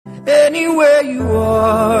Anywhere you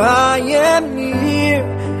are, I am near.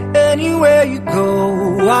 Anywhere you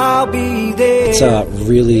go, I'll be there. It's a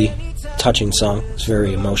really touching song. It's a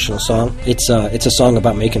very emotional song. It's a song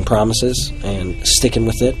about making promises and sticking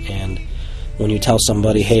with it. And when you tell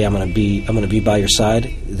somebody, "Hey, I'm gonna be by your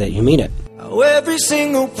side," that you mean it. Oh, every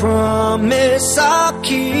single promise I'll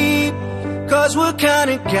keep. 'Cause what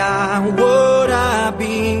kind of guy would I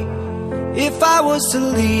be if I was to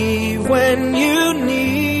leave when you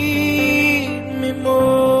need me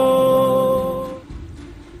more?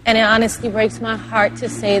 And it honestly breaks my heart to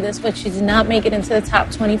say this, but she did not make it into the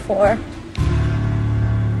top 24.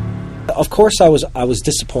 Of course, I was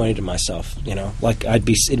disappointed in myself. You know, like it'd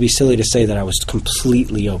be silly to say that I was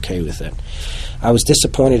completely okay with it. I was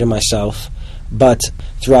disappointed in myself, but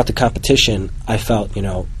throughout the competition, I felt, you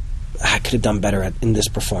know, I could have done better in this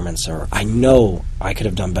performance, or I know I could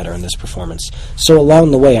have done better in this performance. So along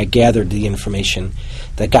the way, I gathered the information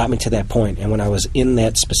that got me to that point. And when I was in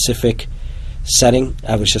that specific setting,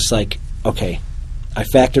 I was just like, okay, I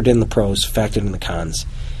factored in the pros, factored in the cons,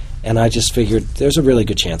 and I just figured there's a really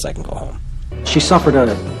good chance I can go home. She suffered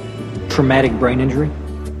a traumatic brain injury.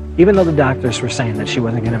 Even though the doctors were saying that she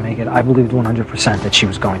wasn't going to make it, I believed 100% that she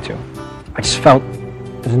was going to. I just felt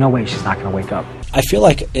there's no way she's not going to wake up. I feel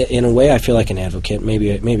like, in a way, I feel like an advocate, maybe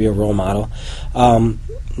a role model.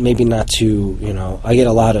 Maybe not to, you know, I get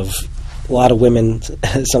a lot of women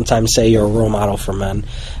sometimes say you're a role model for men.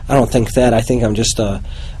 I don't think that. I think I'm just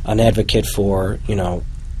an advocate for, you know,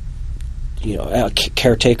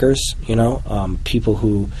 caretakers, you know, people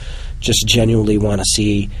who just genuinely want to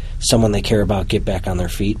see someone they care about get back on their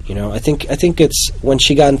feet. You know, I think it's when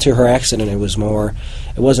she got into her accident, it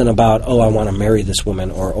wasn't about, oh, I want to marry this woman,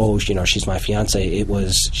 or, oh, you know, she's my fiance. It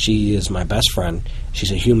was, she is my best friend.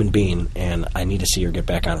 She's a human being, and I need to see her get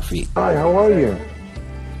back on her feet. Hi, how are you?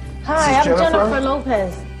 Hi, I'm Jennifer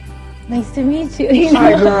Lopez. Nice to meet you.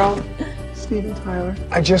 Hi, girl. Steven Tyler.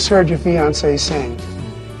 I just heard your fiance sing,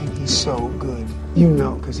 and he's so good. You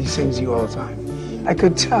know, because he sings you all the time. I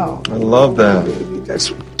could tell. I love that. Baby,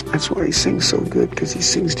 that's why he sings so good, because he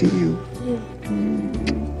sings to you.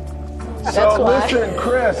 So listen,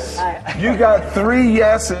 Chris, you got 3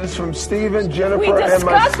 yeses from Steven, Jennifer, and myself.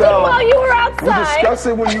 We discussed it while you were outside. We discussed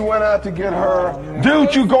it when you went out to get her.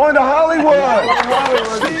 Dude, you going to Hollywood?